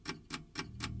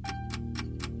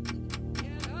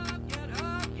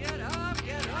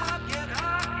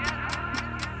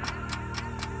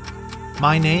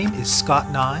My name is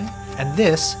Scott Nye, and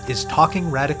this is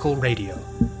Talking Radical Radio.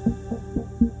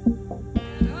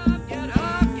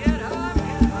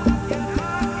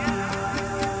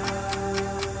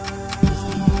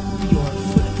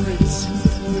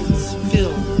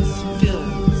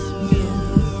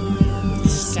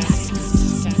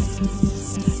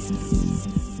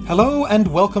 Hello and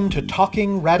welcome to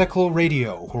Talking Radical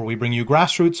Radio, where we bring you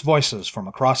grassroots voices from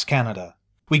across Canada.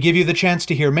 We give you the chance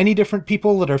to hear many different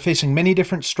people that are facing many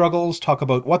different struggles, talk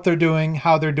about what they're doing,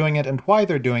 how they're doing it, and why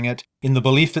they're doing it, in the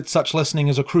belief that such listening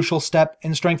is a crucial step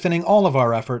in strengthening all of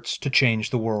our efforts to change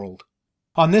the world.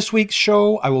 On this week's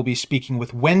show, I will be speaking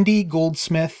with Wendy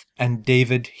Goldsmith and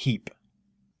David Heap.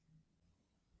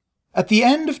 At the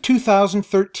end of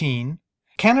 2013,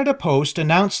 Canada Post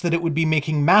announced that it would be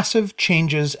making massive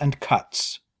changes and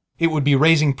cuts. It would be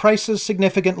raising prices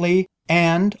significantly,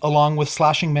 and, along with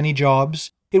slashing many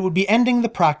jobs, it would be ending the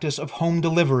practice of home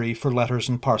delivery for letters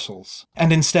and parcels,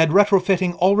 and instead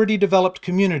retrofitting already developed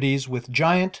communities with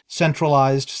giant,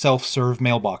 centralized, self-serve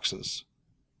mailboxes.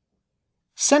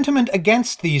 Sentiment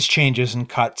against these changes and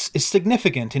cuts is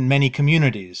significant in many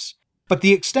communities, but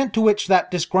the extent to which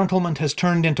that disgruntlement has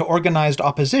turned into organized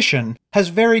opposition has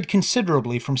varied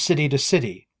considerably from city to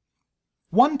city.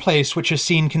 One place which has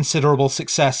seen considerable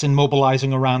success in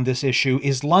mobilizing around this issue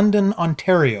is London,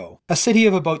 Ontario, a city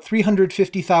of about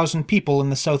 350,000 people in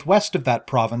the southwest of that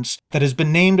province that has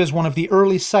been named as one of the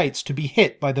early sites to be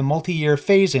hit by the multi-year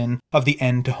phase-in of the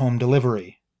end to home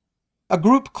delivery. A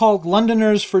group called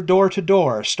Londoners for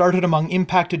Door-to-Door started among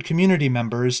impacted community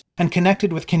members and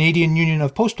connected with Canadian Union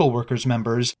of Postal Workers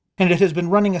members, and it has been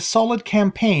running a solid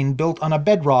campaign built on a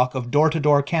bedrock of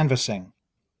door-to-door canvassing.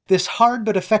 This hard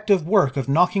but effective work of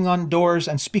knocking on doors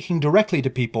and speaking directly to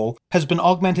people has been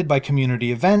augmented by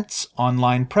community events,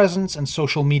 online presence, and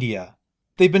social media.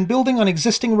 They've been building on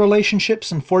existing relationships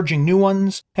and forging new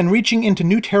ones, and reaching into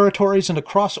new territories and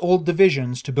across old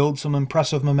divisions to build some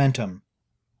impressive momentum.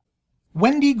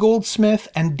 Wendy Goldsmith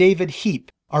and David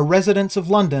Heap are residents of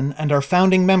London and are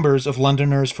founding members of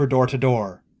Londoners for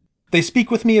Door-to-Door. They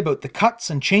speak with me about the cuts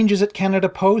and changes at Canada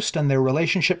Post and their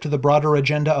relationship to the broader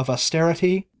agenda of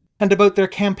austerity, and about their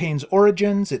campaign's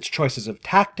origins, its choices of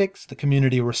tactics, the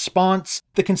community response,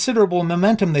 the considerable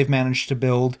momentum they've managed to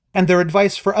build, and their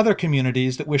advice for other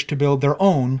communities that wish to build their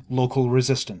own local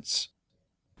resistance.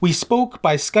 We spoke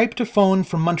by Skype to phone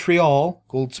from Montreal,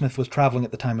 Goldsmith was travelling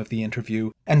at the time of the interview,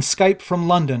 and Skype from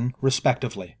London,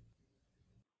 respectively.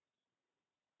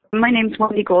 My name's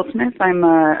Wendy Goldsmith. I'm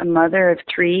a mother of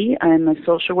three. I'm a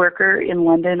social worker in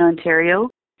London, Ontario.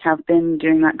 Have been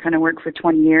doing that kind of work for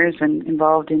 20 years and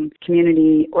involved in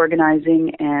community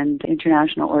organizing and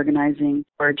international organizing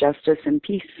for justice and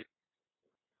peace.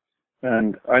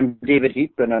 And I'm David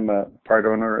Heap, and I'm a part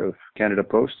owner of Canada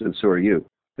Post, and so are you.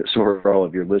 So are all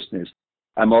of your listeners.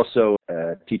 I'm also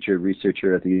a teacher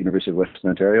researcher at the University of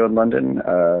Western Ontario in London,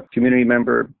 a community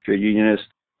member, trade unionist,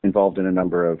 involved in a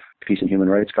number of peace and human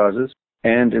rights causes,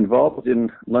 and involved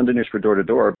in Londoners for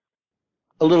Door-to-Door.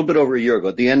 A little bit over a year ago,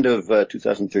 at the end of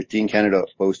 2013, Canada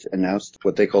Post announced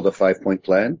what they called a 5-point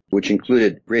plan, which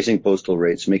included raising postal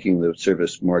rates, making the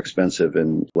service more expensive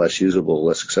and less usable,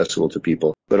 less accessible to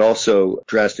people, but also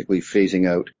drastically phasing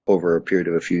out over a period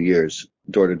of a few years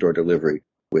door-to-door delivery,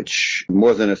 which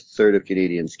more than a third of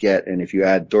Canadians get. And if you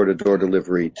add door-to-door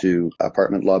delivery to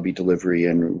apartment lobby delivery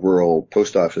and rural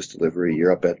post office delivery,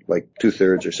 you're up at like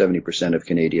 2/3 or 70% of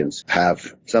Canadians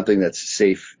have something that's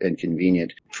safe and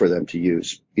convenient for them to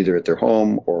use, either at their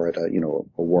home or at a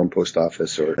warm post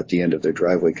office or at the end of their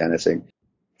driveway kind of thing.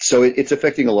 So it's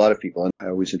affecting a lot of people. And I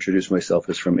always introduce myself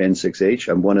as from N6H.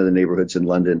 I'm one of the neighborhoods in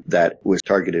London that was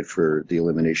targeted for the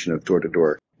elimination of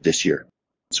door-to-door this year.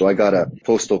 So I got a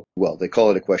postal, they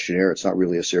call it a questionnaire. It's not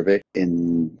really a survey,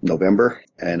 in November.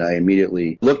 And I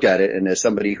immediately looked at it. And as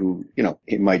somebody who,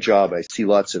 in my job, I see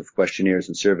lots of questionnaires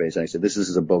and surveys. And I said, this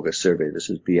is a bogus survey. This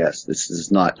is BS. This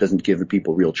doesn't give the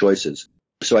people real choices.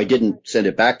 So I didn't send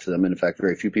it back to them. And in fact,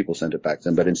 very few people sent it back to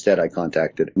them. But instead, I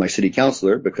contacted my city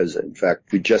councillor because, in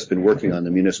fact, we'd just been working on the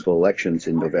municipal elections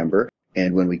in November.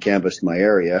 And when we canvassed my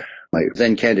area, my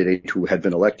then candidate, who had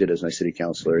been elected as my city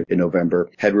councillor in November,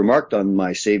 had remarked on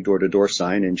my Save Door-to-Door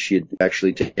sign, and she had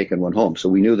actually taken one home. So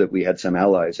we knew that we had some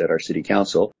allies at our city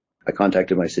council. I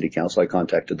contacted my city council. I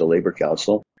contacted the Labour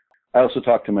Council. I also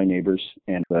talked to my neighbors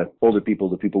and older people,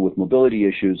 the people with mobility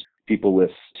issues, people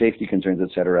with safety concerns,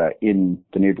 etc., in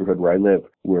the neighborhood where I live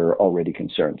were already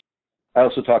concerned. I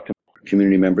also talked to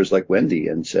community members like Wendy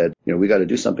and said, we got to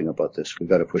do something about this. We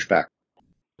got to push back.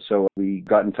 So we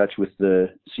got in touch with the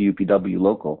CUPW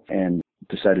local and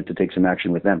decided to take some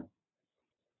action with them.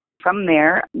 From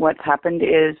there, what happened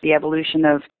is the evolution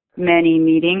of many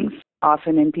meetings,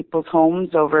 often in people's homes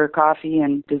over coffee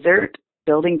and dessert,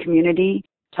 building community,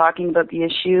 talking about the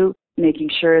issue, making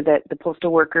sure that the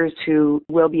postal workers who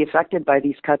will be affected by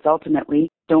these cuts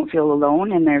ultimately don't feel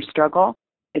alone in their struggle.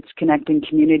 It's connecting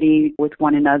community with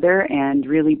one another and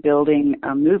really building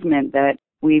a movement that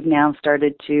we've now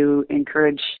started to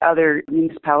encourage other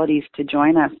municipalities to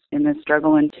join us in this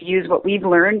struggle and to use what we've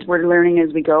learned. We're learning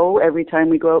as we go every time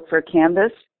we go out for a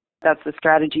canvass. That's the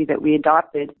strategy that we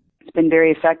adopted. It's been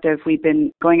very effective. We've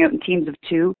been going out in teams of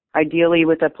 2, ideally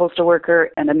with a postal worker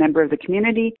and a member of the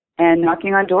community, and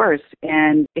knocking on doors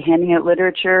and handing out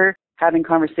literature, having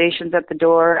conversations at the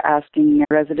door, asking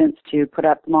residents to put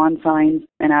up lawn signs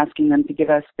and asking them to give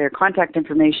us their contact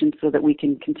information so that we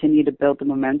can continue to build the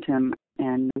momentum.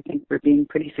 And I think we're being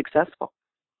pretty successful.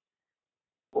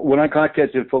 When I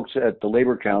contacted folks at the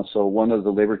Labour Council, one of the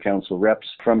Labour Council reps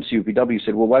from CUPW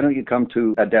said, well, why don't you come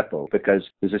to a depot? Because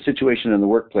there's a situation in the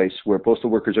workplace where postal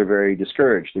workers are very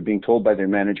discouraged. They're being told by their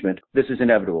management, this is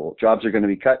inevitable. Jobs are going to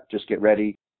be cut. Just get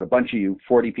ready. A bunch of you,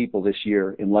 40 people this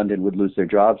year in London would lose their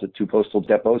jobs at 2 postal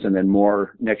depots and then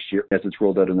more next year as it's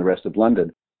rolled out in the rest of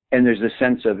London. And there's this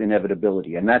sense of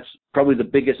inevitability. And that's probably the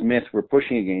biggest myth we're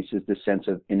pushing against is this sense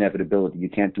of inevitability. You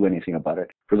can't do anything about it.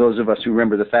 For those of us who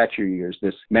remember the Thatcher years,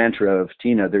 this mantra of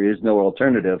Tina, there is no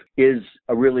alternative, is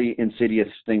a really insidious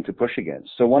thing to push against.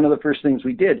 So one of the first things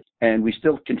we did, and we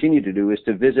still continue to do, is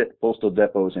to visit postal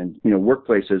depots and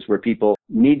workplaces where people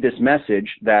need this message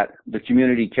that the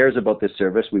community cares about this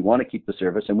service, we want to keep the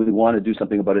service, and we want to do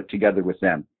something about it together with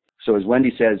them. So as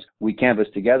Wendy says, we canvass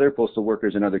together, postal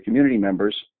workers and other community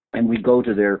members, and we go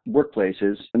to their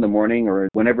workplaces in the morning or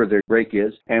whenever their break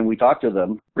is, and we talk to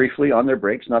them briefly on their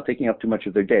breaks, not taking up too much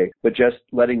of their day, but just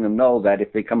letting them know that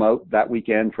if they come out that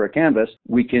weekend for a canvass,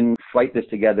 we can fight this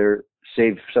together,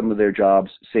 save some of their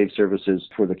jobs, save services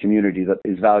for the community that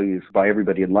is valued by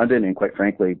everybody in London, and quite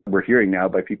frankly, we're hearing now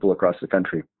by people across the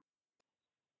country.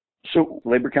 So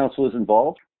Labour Council is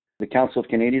involved. The Council of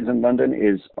Canadians in London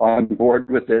is on board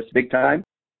with this big time.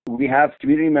 We have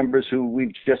community members who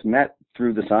we've just met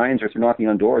through the signs or through knocking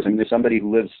on doors. I mean, there's somebody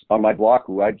who lives on my block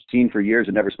who I've seen for years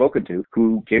and never spoken to,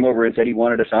 who came over and said he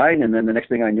wanted a sign, and then the next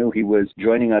thing I knew, he was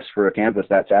joining us for a canvass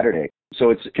that Saturday. So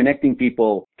it's connecting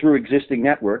people through existing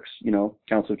networks,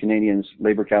 Council of Canadians,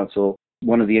 Labour Council.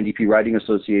 One of the NDP riding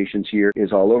associations here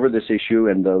is all over this issue,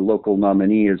 and the local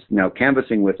nominee is now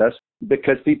canvassing with us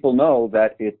because people know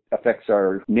that it affects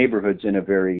our neighborhoods in a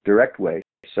very direct way.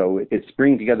 So it's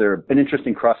bringing together an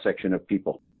interesting cross-section of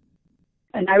people.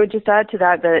 And I would just add to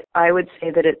that I would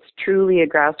say that it's truly a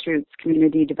grassroots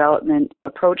community development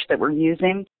approach that we're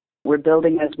using. We're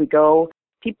building as we go.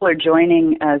 People are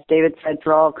joining, as David said,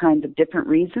 for all kinds of different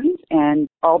reasons, and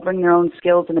all bring their own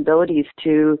skills and abilities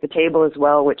to the table as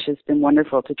well, which has been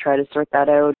wonderful to try to sort that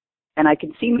out. And I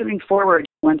can see moving forward,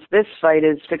 once this fight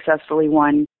is successfully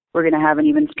won, we're going to have an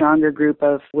even stronger group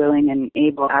of willing and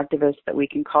able activists that we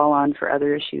can call on for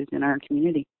other issues in our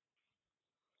community.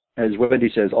 As Wendy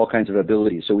says, all kinds of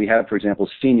abilities. So we have, for example,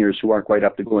 seniors who aren't quite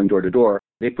up to going door to door.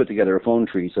 They put together a phone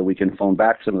tree so we can phone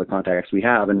back some of the contacts we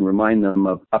have and remind them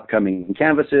of upcoming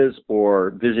canvasses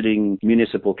or visiting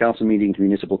municipal council meetings,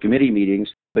 municipal committee meetings,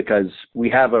 because we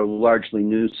have a largely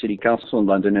new city council in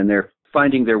London and they're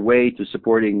finding their way to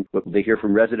supporting what they hear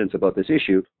from residents about this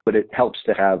issue, but it helps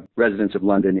to have residents of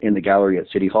London in the gallery at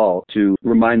City Hall to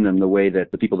remind them the way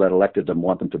that the people that elected them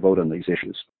want them to vote on these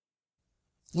issues.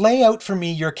 Lay out for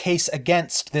me your case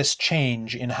against this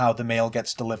change in how the mail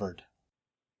gets delivered.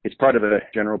 It's part of a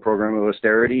general program of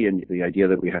austerity and the idea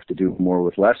that we have to do more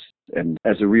with less. And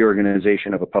as a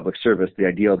reorganization of a public service, the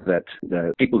idea that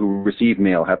the people who receive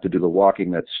mail have to do the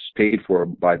walking that's paid for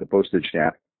by the postage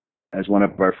stamp. As one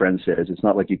of our friends says, it's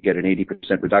not like you get an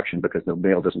 80% reduction because the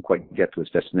mail doesn't quite get to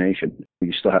its destination.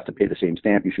 You still have to pay the same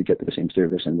stamp. You should get the same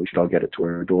service, and we should all get it to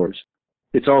our doors.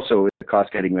 It's also a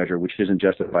cost-cutting measure which isn't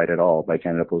justified at all by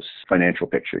Canada Post's financial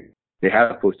picture. They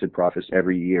have posted profits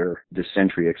every year this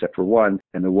century except for one,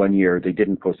 and the 1 year they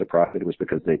didn't post a profit, it was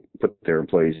because they put their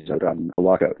employees out on a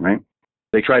lockout, right?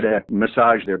 They try to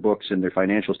massage their books and their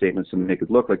financial statements to make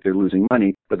it look like they're losing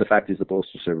money, but the fact is the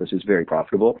Postal Service is very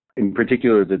profitable. In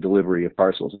particular, the delivery of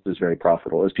parcels is very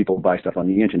profitable. As people buy stuff on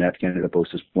the internet, Canada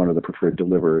Post is one of the preferred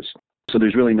deliverers. So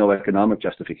there's really no economic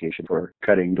justification for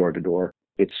cutting door to door.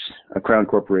 It's a crown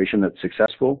corporation that's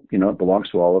successful, it belongs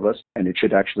to all of us, and it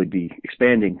should actually be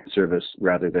expanding service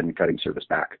rather than cutting service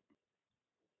back.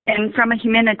 And from a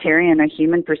humanitarian, a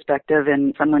human perspective,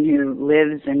 and someone who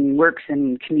lives and works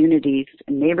in communities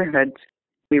and neighborhoods,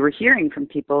 we were hearing from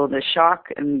people the shock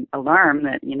and alarm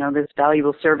that, this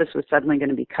valuable service was suddenly going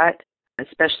to be cut,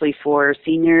 especially for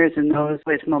seniors and those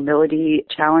with mobility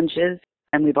challenges.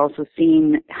 And we've also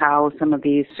seen how some of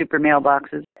these super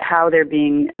mailboxes, how they're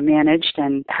being managed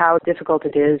and how difficult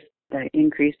it is, the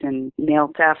increase in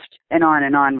mail theft and on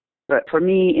and on. But for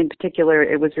me in particular,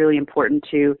 it was really important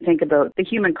to think about the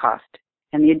human cost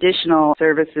and the additional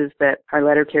services that our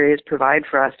letter carriers provide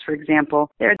for us. For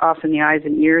example, they're often the eyes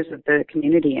and ears of the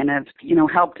community and have,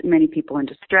 helped many people in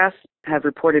distress, have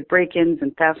reported break-ins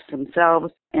and thefts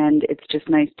themselves. And it's just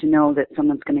nice to know that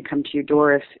someone's going to come to your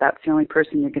door if that's the only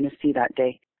person you're going to see that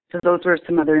day. So those were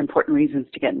some other important reasons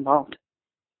to get involved.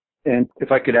 And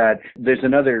if I could add, there's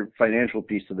another financial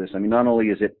piece to this. I mean, not only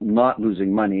is it not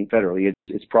losing money federally,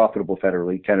 it's profitable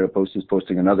federally. Canada Post is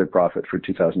posting another profit for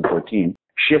 2014.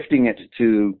 Shifting it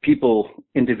to people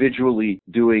individually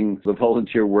doing the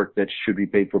volunteer work that should be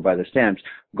paid for by the stamps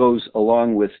goes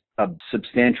along with a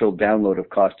substantial download of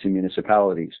cost to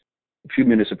municipalities. A few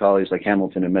municipalities like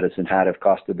Hamilton and Medicine Hat have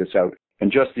costed this out.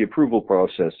 And just the approval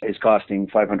process is costing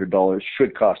 $500,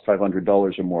 should cost $500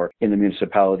 or more in the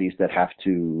municipalities that have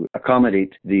to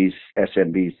accommodate these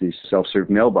SMBs, these self-serve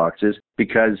mailboxes,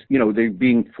 because, they're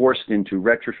being forced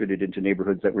retrofitted into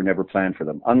neighborhoods that were never planned for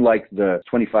them. Unlike the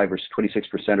 25 or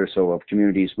 26% or so of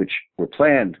communities which were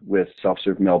planned with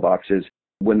self-serve mailboxes,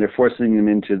 when they're forcing them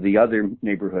into the other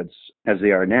neighborhoods as they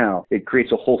are now, it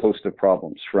creates a whole host of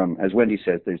problems. From, as Wendy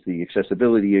says, there's the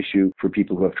accessibility issue for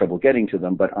people who have trouble getting to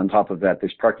them, but on top of that,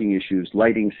 there's parking issues,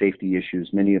 lighting, safety issues.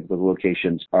 Many of the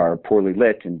locations are poorly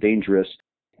lit and dangerous.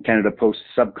 Canada Post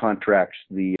subcontracts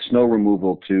the snow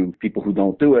removal to people who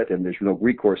don't do it, and there's no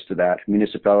recourse to that.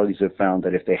 Municipalities have found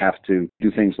that if they have to do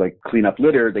things like clean up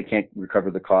litter, they can't recover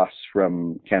the costs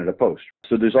from Canada Post.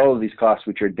 So there's all of these costs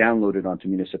which are downloaded onto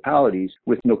municipalities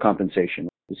with no compensation.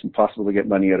 It's impossible to get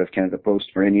money out of Canada Post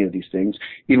for any of these things,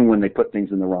 even when they put things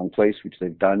in the wrong place, which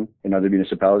they've done in other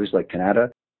municipalities like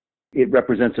Canada. It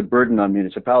represents a burden on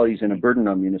municipalities and a burden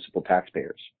on municipal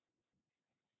taxpayers.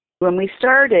 When we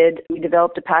started, we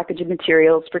developed a package of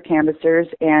materials for canvassers,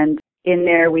 and in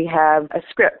there we have a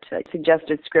script, a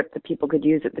suggested script that people could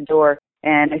use at the door.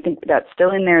 And I think that's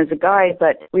still in there as a guide,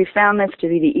 but we found this to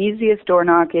be the easiest door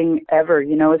knocking ever.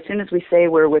 As soon as we say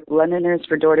we're with Londoners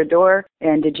for door to door,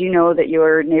 and did you know that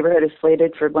your neighborhood is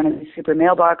slated for one of these super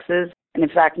mailboxes? And in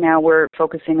fact, now we're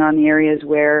focusing on the areas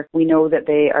where we know that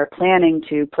they are planning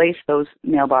to place those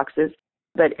mailboxes.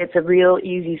 But it's a real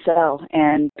easy sell,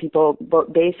 and people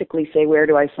basically say, where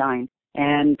do I sign?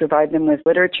 And provide them with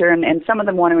literature, and some of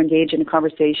them want to engage in a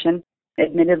conversation.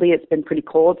 Admittedly, it's been pretty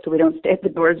cold, so we don't stay at the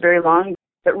doors very long,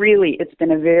 but really, it's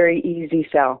been a very easy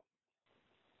sell.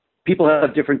 People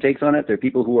have different takes on it. There are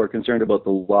people who are concerned about the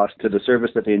loss to the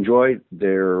service that they enjoy.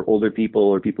 There are older people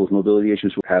or people with mobility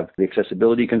issues who have the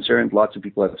accessibility concerns. Lots of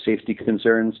people have safety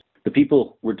concerns. The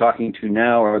people we're talking to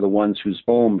now are the ones whose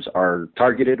homes are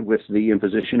targeted with the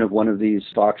imposition of one of these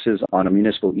boxes on a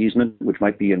municipal easement, which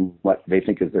might be in what they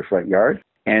think is their front yard.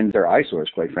 And they're eyesores,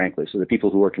 quite frankly. So the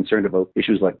people who are concerned about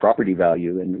issues like property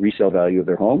value and resale value of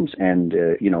their homes, and,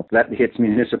 that hits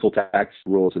municipal tax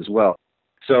rules as well.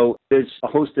 So there's a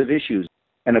host of issues.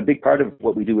 And a big part of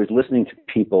what we do is listening to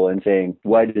people and saying,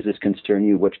 why does this concern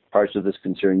you? Which parts of this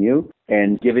concern you?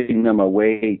 And giving them a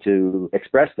way to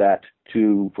express that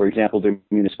to, for example, the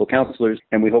municipal councillors,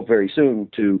 and we hope very soon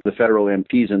to the federal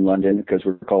MPs in London, because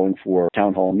we're calling for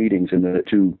town hall meetings in the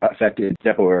two affected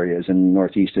depot areas in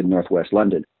northeast and northwest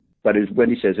London. But as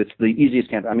Wendy says, it's the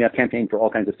easiest campaign. I mean, I've campaigned for all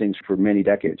kinds of things for many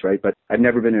decades, right? But I've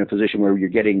never been in a position where you're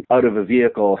getting out of a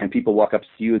vehicle and people walk up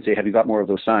to you and say, have you got more of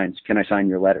those signs? Can I sign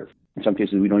your letter? In some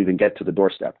cases, we don't even get to the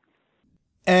doorstep.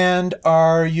 And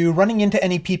are you running into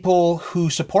any people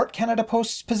who support Canada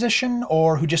Post's position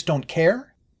or who just don't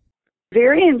care?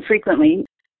 Very infrequently.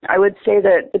 I would say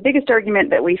that the biggest argument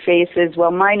that we face is,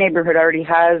 well, my neighborhood already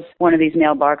has one of these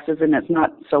mailboxes and it's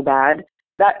not so bad.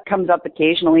 That comes up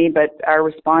occasionally, but our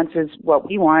response is what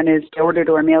we want is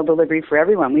door-to-door mail delivery for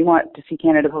everyone. We want to see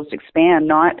Canada Post expand,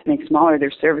 not make smaller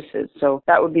their services. So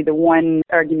that would be the one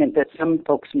argument that some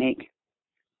folks make.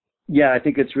 Yeah, I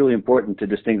think it's really important to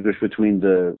distinguish between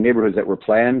the neighborhoods that were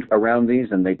planned around these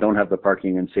and they don't have the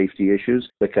parking and safety issues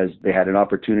because they had an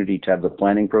opportunity to have the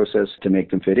planning process to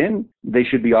make them fit in. They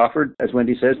should be offered, as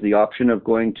Wendy says, the option of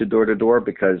going to door to door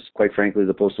because, quite frankly,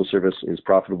 the Postal Service is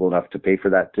profitable enough to pay for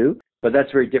that too. But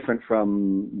that's very different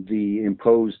from the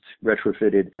imposed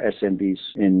retrofitted SMBs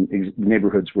in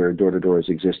neighborhoods where door to door is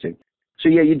existing. So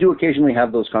yeah, you do occasionally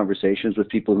have those conversations with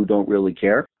people who don't really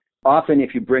care. Often,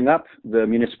 if you bring up the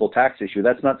municipal tax issue,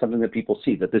 that's not something that people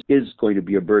see, that this is going to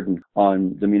be a burden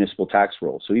on the municipal tax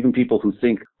roll. So even people who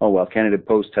think, oh, well, Canada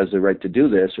Post has the right to do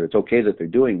this, or it's okay that they're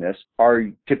doing this, are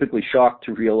typically shocked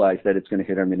to realize that it's going to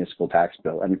hit our municipal tax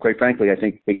bill. And quite frankly, I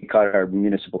think it caught our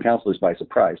municipal councillors by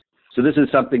surprise. So this is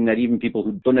something that even people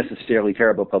who don't necessarily care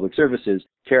about public services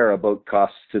care about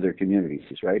costs to their communities,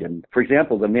 right? And for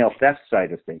example, the mail theft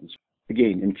side of things.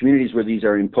 Again, in communities where these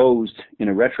are imposed in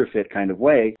a retrofit kind of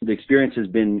way, the experience has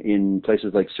been in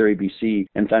places like Surrey, BC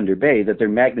and Thunder Bay that they're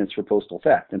magnets for postal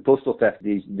theft. And postal theft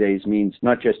these days means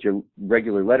not just your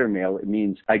regular letter mail, it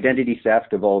means identity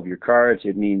theft of all of your cards,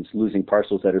 it means losing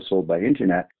parcels that are sold by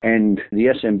internet. And the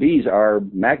SMBs are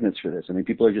magnets for this. I mean,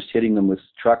 people are just hitting them with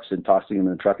trucks and tossing them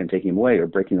in the truck and taking them away, or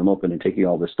breaking them open and taking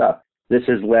all this stuff. This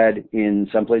has led in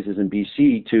some places in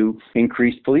BC to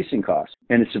increased policing costs.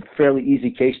 And it's a fairly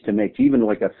easy case to make, even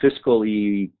like a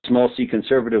fiscally small c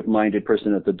conservative-minded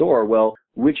person at the door. Well,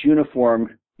 which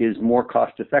uniform is more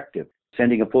cost-effective?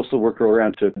 Sending a postal worker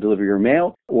around to deliver your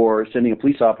mail, or sending a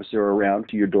police officer around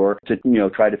to your door to,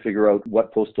 try to figure out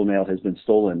what postal mail has been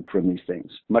stolen from these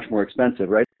things? Much more expensive,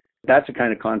 right? That's a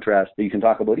kind of contrast that you can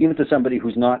talk about, even to somebody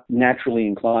who's not naturally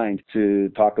inclined to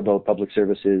talk about public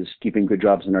services, keeping good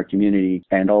jobs in our community,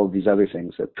 and all of these other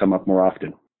things that come up more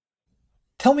often.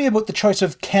 Tell me about the choice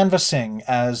of canvassing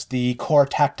as the core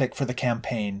tactic for the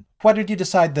campaign. Why did you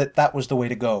decide that that was the way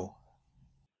to go?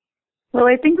 Well,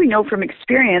 I think we know from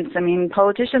experience,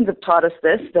 politicians have taught us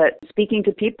this, that speaking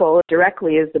to people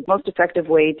directly is the most effective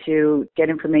way to get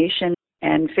information.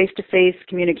 And face-to-face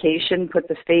communication puts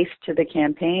a face to the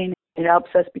campaign. It helps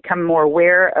us become more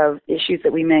aware of issues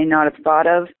that we may not have thought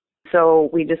of. So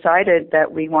we decided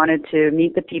that we wanted to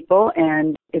meet the people,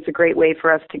 and it's a great way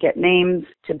for us to get names,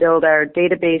 to build our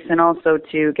database, and also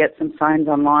to get some signs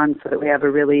on lawns so that we have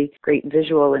a really great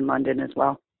visual in London as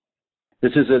well.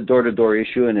 This is a door-to-door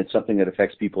issue, and it's something that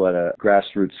affects people at a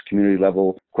grassroots community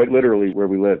level, quite literally where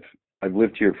we live. I've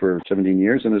lived here for 17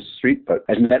 years in this street, but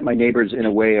I've met my neighbors in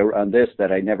a way around this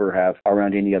that I never have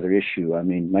around any other issue. I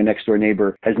mean, my next door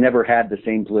neighbor has never had the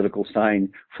same political sign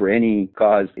for any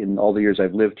cause in all the years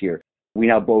I've lived here. We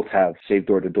now both have Save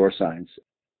Door-to-Door signs.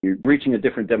 You're reaching a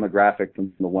different demographic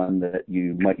from the one that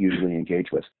you might usually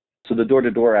engage with. So the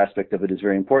door-to-door aspect of it is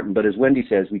very important. But as Wendy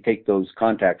says, we take those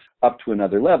contacts up to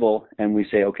another level and we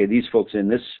say, okay, these folks in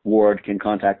this ward can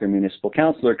contact their municipal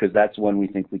councillor because that's one we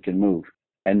think we can move.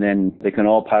 And then they can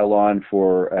all pile on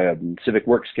for a civic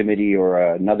works committee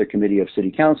or another committee of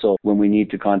city council when we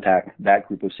need to contact that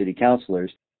group of city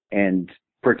councillors. And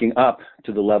perking up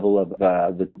to the level of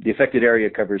the affected area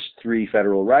covers 3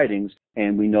 federal ridings,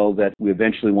 and we know that we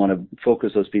eventually want to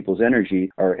focus those people's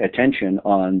energy or attention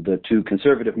on the 2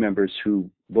 conservative members who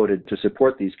voted to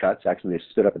support these cuts. Actually, they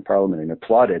stood up in Parliament and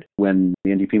applauded when the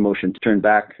NDP motion turned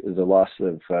back the loss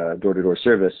of door-to-door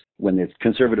service. When the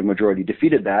Conservative majority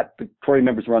defeated that, the Tory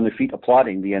members were on their feet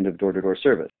applauding the end of door-to-door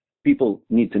service. People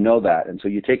need to know that. And so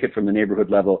you take it from the neighborhood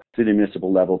level to the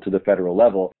municipal level to the federal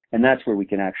level, and that's where we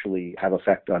can actually have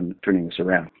effect on turning this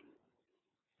around.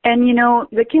 And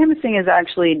the canvassing has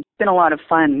actually been a lot of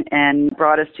fun and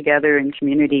brought us together in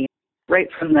community. Right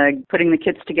from the putting the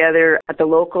kits together at the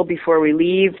local before we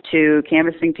leave to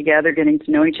canvassing together, getting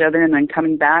to know each other, and then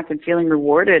coming back and feeling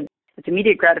rewarded. It's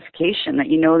immediate gratification that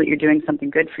you know that you're doing something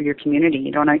good for your community.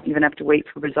 You don't even have to wait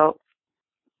for results.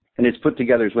 And it's put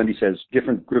together, as Wendy says,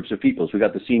 different groups of people. So we've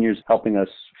got the seniors helping us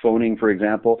phoning, for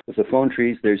example. With the phone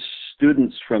trees, there's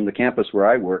students from the campus where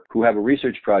I work who have a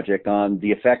research project on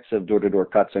the effects of door-to-door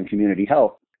cuts on community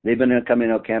health. They've been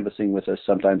coming out canvassing with us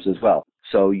sometimes as well.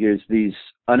 So there's these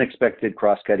unexpected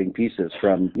cross-cutting pieces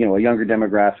from, a younger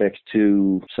demographic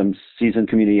to some seasoned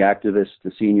community activists,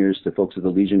 to seniors, to folks at the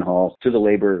Legion Hall, to the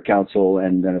Labour Council,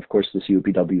 and then, of course, the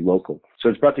COPW local. So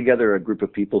it's brought together a group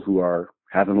of people who are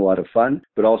having a lot of fun,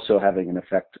 but also having an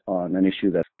effect on an issue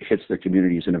that hits their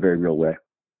communities in a very real way.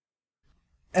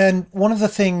 And one of the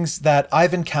things that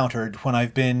I've encountered when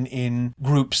I've been in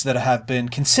groups that have been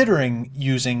considering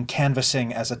using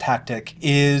canvassing as a tactic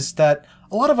is that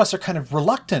a lot of us are kind of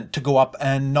reluctant to go up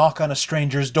and knock on a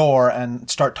stranger's door and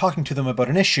start talking to them about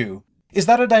an issue. Is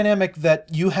that a dynamic that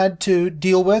you had to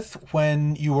deal with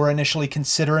when you were initially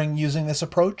considering using this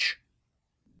approach?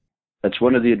 That's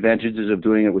one of the advantages of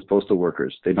doing it with postal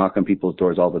workers. They knock on people's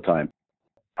doors all the time.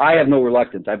 I have no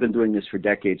reluctance. I've been doing this for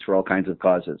decades for all kinds of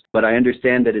causes. But I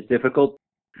understand that it's difficult.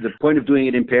 The point of doing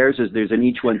it in pairs is there's an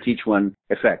each one, teach one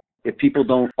effect. If people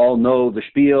don't all know the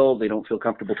spiel, they don't feel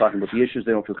comfortable talking about the issues,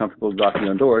 they don't feel comfortable knocking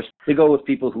on doors, they go with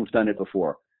people who've done it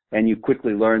before. And you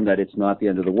quickly learn that it's not the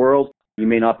end of the world. You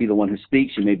may not be the one who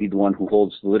speaks, you may be the one who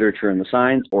holds the literature and the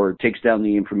signs, or takes down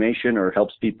the information, or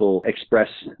helps people express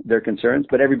their concerns,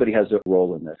 but everybody has a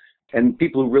role in this. And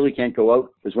people who really can't go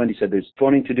out, as Wendy said, there's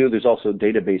phoning to do, there's also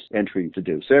database entry to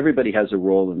do. So everybody has a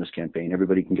role in this campaign.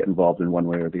 Everybody can get involved in one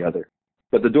way or the other.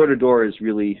 But the door-to-door is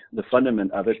really the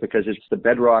fundament of it because it's the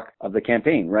bedrock of the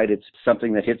campaign, right? It's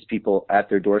something that hits people at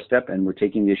their doorstep, and we're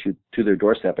taking the issue to their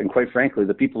doorstep. And quite frankly,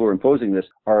 the people who are imposing this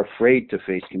are afraid to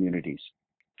face communities.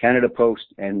 Canada Post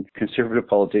and conservative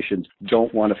politicians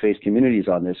don't want to face communities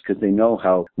on this because they know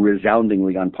how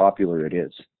resoundingly unpopular it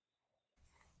is.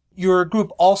 Your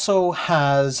group also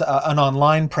has an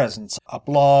online presence, a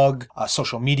blog, a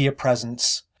social media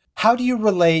presence. How do you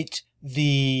relate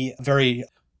the very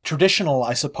traditional,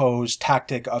 I suppose,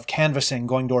 tactic of canvassing,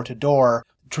 going door to door?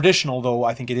 Traditional, though,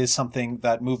 I think it is something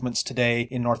that movements today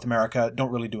in North America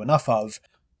don't really do enough of.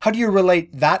 How do you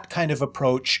relate that kind of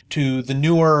approach to the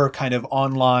newer kind of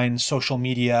online social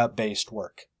media-based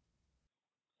work?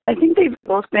 I think they've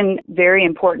both been very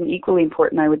important, equally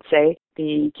important, I would say.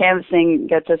 The canvassing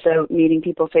gets us out meeting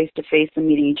people face-to-face and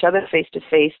meeting each other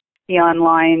face-to-face. The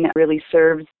online really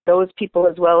serves those people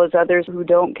as well as others who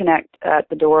don't connect at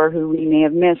the door, who we may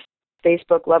have missed.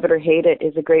 Facebook, love it or hate it,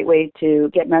 is a great way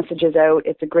to get messages out.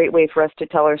 It's a great way for us to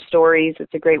tell our stories.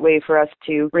 It's a great way for us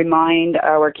to remind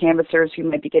our canvassers who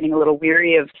might be getting a little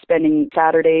weary of spending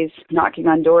Saturdays knocking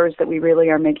on doors that we really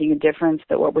are making a difference,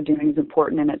 that what we're doing is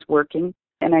important and it's working.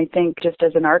 And I think just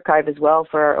as an archive as well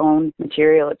for our own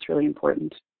material, it's really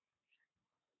important.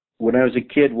 When I was a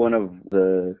kid, one of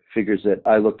the figures that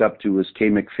I looked up to was Kay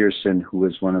McPherson, who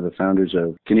was one of the founders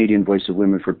of Canadian Voice of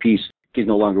Women for Peace. She's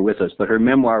no longer with us, but her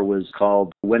memoir was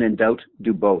called When in Doubt,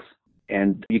 Do Both.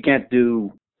 And you can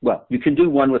do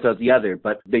one without the other,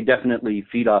 but they definitely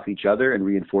feed off each other and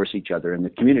reinforce each other. And the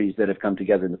communities that have come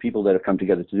together and the people that have come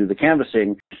together to do the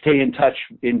canvassing stay in touch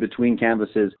in between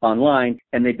canvasses online,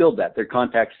 and they build that. Their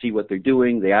contacts see what they're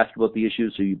doing. They ask about the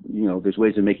issues. So, there's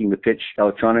ways of making the pitch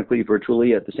electronically,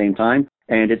 virtually at the same time.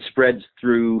 And it spreads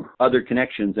through other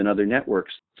connections and other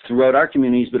networks throughout our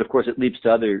communities, but of course it leads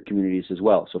to other communities as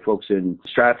well. So folks in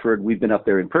Stratford, we've been up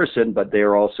there in person, but they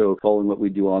are also following what we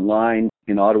do online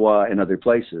in Ottawa and other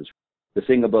places. The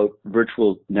thing about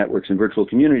virtual networks and virtual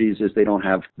communities is they don't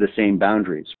have the same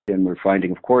boundaries. And we're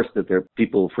finding, of course, that there are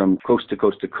people from coast to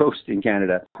coast to coast in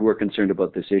Canada who are concerned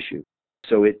about this issue.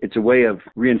 So it's a way of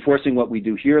reinforcing what we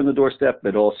do here on the doorstep,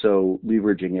 but also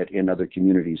leveraging it in other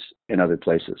communities in other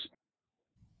places.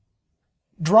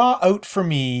 Draw out for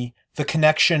me the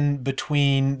connection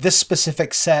between this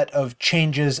specific set of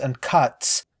changes and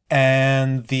cuts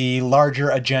and the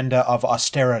larger agenda of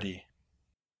austerity.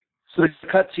 So the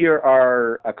cuts here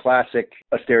are a classic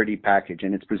austerity package,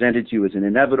 and it's presented to you as an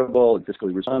inevitable and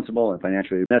fiscally responsible and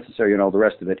financially necessary and all the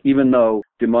rest of it, even though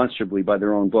demonstrably by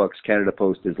their own books, Canada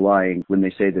Post is lying when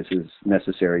they say this is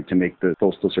necessary to make the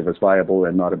Postal Service viable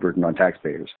and not a burden on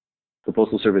taxpayers. The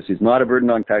Postal Service is not a burden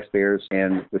on taxpayers,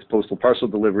 and with postal parcel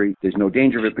delivery, there's no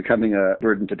danger of it becoming a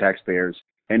burden to taxpayers.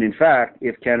 And in fact,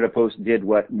 if Canada Post did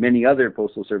what many other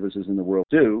postal services in the world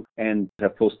do and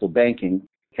have postal banking,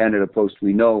 Canada Post,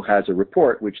 we know, has a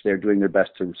report, which they're doing their best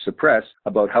to suppress,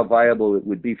 about how viable it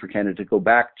would be for Canada to go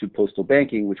back to postal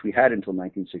banking, which we had until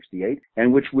 1968,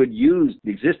 and which would use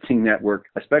the existing network,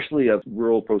 especially of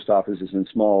rural post offices in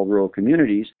small rural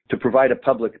communities, to provide a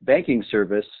public banking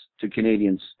service to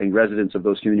Canadians and residents of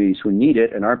those communities who need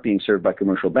it and aren't being served by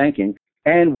commercial banking,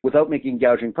 and without making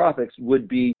gouging profits, would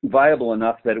be viable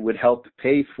enough that it would help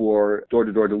pay for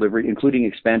door-to-door delivery, including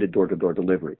expanded door-to-door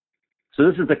delivery. So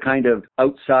this is the kind of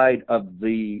outside of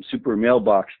the super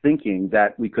mailbox thinking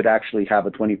that we could actually have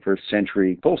a 21st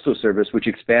century postal service which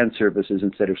expands services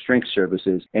instead of shrinks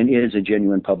services and is a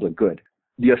genuine public good.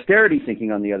 The austerity thinking,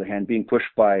 on the other hand, being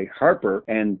pushed by Harper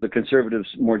and the Conservatives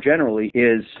more generally,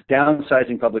 is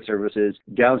downsizing public services,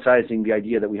 downsizing the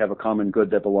idea that we have a common good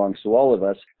that belongs to all of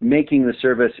us, making the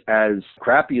service as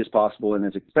crappy as possible and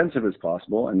as expensive as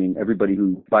possible. I mean, everybody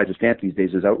who buys a stamp these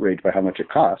days is outraged by how much it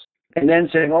costs. And then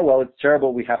saying, oh, well, it's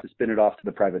terrible, we have to spin it off to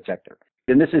the private sector.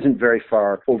 And this isn't very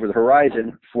far over the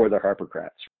horizon for the Harpercrats.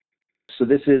 So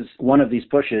this is one of these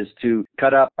pushes to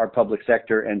cut up our public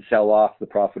sector and sell off the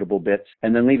profitable bits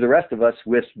and then leave the rest of us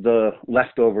with the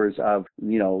leftovers of,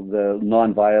 the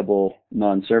non-viable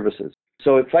non-services.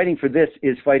 So fighting for this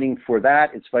is fighting for that.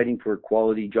 It's fighting for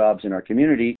quality jobs in our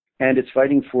community, and it's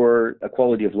fighting for a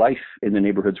quality of life in the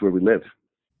neighborhoods where we live.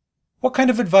 What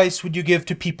kind of advice would you give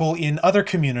to people in other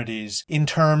communities in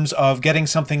terms of getting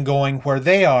something going where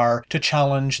they are to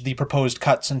challenge the proposed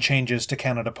cuts and changes to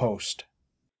Canada Post?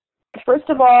 First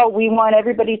of all, we want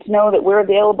everybody to know that we're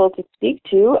available to speak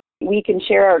to. We can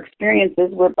share our experiences.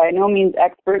 We're by no means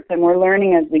experts, and we're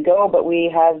learning as we go, but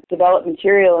we have developed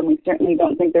material, and we certainly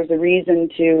don't think there's a reason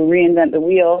to reinvent the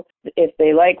wheel. If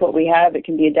they like what we have, it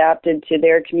can be adapted to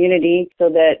their community so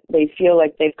that they feel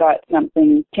like they've got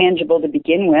something tangible to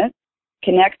begin with.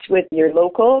 Connect with your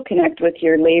local, connect with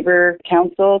your Labour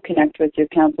Council, connect with your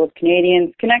Council of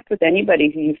Canadians, connect with anybody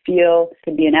who you feel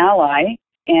could be an ally,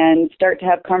 and start to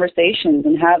have conversations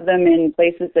and have them in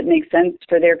places that make sense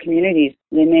for their communities.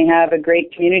 They may have a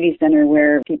great community center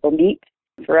where people meet.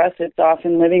 For us, it's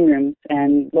often living rooms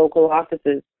and local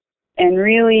offices. And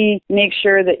really make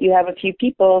sure that you have a few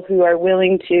people who are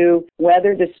willing to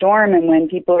weather the storm. And when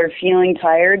people are feeling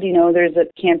tired, there's a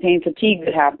campaign fatigue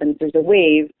that happens. There's a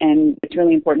wave. And it's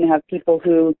really important to have people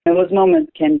who, in those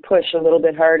moments, can push a little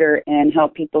bit harder and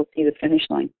help people see the finish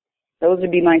line. Those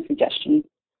would be my suggestions.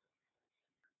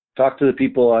 Talk to the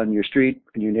people on your street,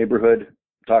 in your neighborhood.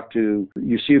 Talk to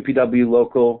your CUPW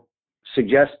local.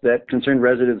 Suggest that concerned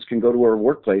residents can go to our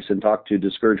workplace and talk to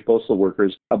discouraged postal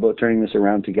workers about turning this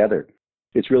around together.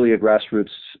 It's really a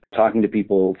grassroots talking to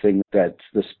people thing that's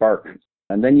the spark.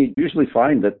 And then you usually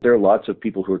find that there are lots of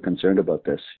people who are concerned about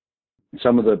this.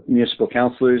 Some of the municipal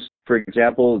councillors, for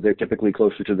example, they're typically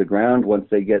closer to the ground once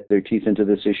they get their teeth into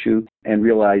this issue and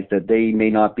realize that they may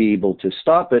not be able to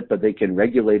stop it, but they can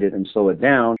regulate it and slow it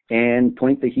down and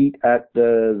point the heat at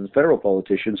the federal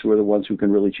politicians who are the ones who can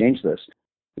really change this.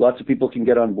 Lots of people can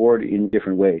get on board in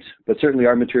different ways, but certainly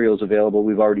our material is available.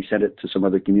 We've already sent it to some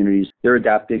other communities. They're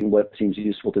adapting what seems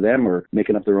useful to them or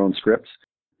making up their own scripts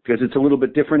because it's a little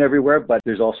bit different everywhere, but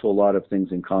there's also a lot of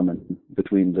things in common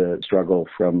between the struggle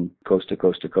from coast to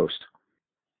coast to coast.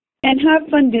 And have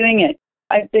fun doing it.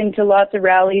 I've been to lots of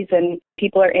rallies and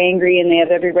people are angry and they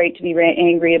have every right to be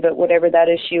angry about whatever that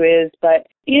issue is. But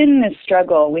in this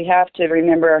struggle, we have to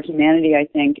remember our humanity, I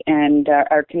think, and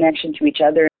our connection to each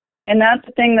other. And that's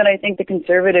the thing that I think the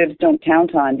Conservatives don't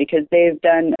count on because they've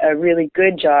done a really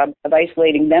good job of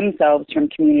isolating themselves from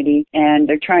community, and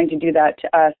they're trying to do that to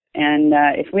us. And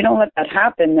if we don't let that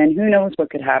happen, then who knows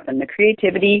what could happen. The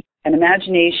creativity and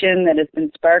imagination that has been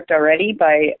sparked already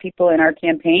by people in our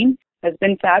campaign has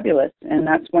been fabulous, and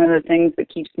that's one of the things that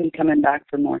keeps me coming back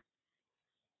for more.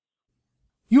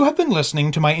 You have been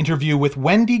listening to my interview with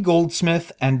Wendy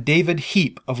Goldsmith and David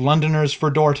Heap of Londoners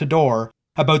for Door to Door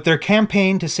about their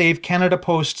campaign to save Canada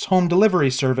Post's home delivery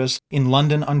service in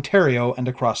London, Ontario, and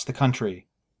across the country.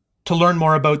 To learn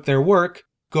more about their work,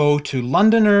 go to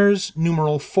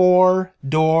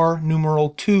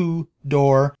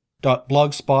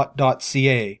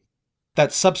londoners4door2door.blogspot.ca.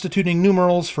 That's substituting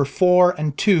numerals for 4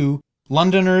 and 2,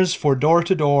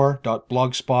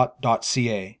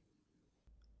 londoners4door2door.blogspot.ca.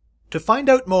 To find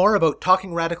out more about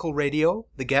Talking Radical Radio,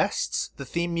 the guests, the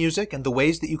theme music, and the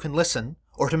ways that you can listen,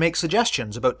 or to make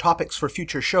suggestions about topics for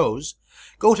future shows,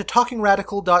 go to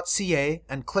talkingradical.ca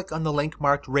and click on the link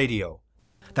marked Radio.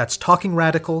 That's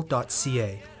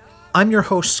talkingradical.ca. I'm your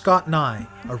host, Scott Nye,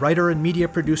 a writer and media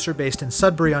producer based in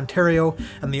Sudbury, Ontario,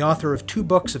 and the author of 2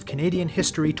 books of Canadian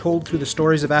history told through the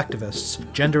stories of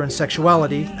activists, Gender and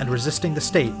Sexuality, and Resisting the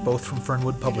State, both from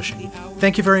Fernwood Publishing.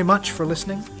 Thank you very much for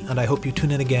listening, and I hope you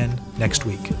tune in again next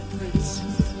week.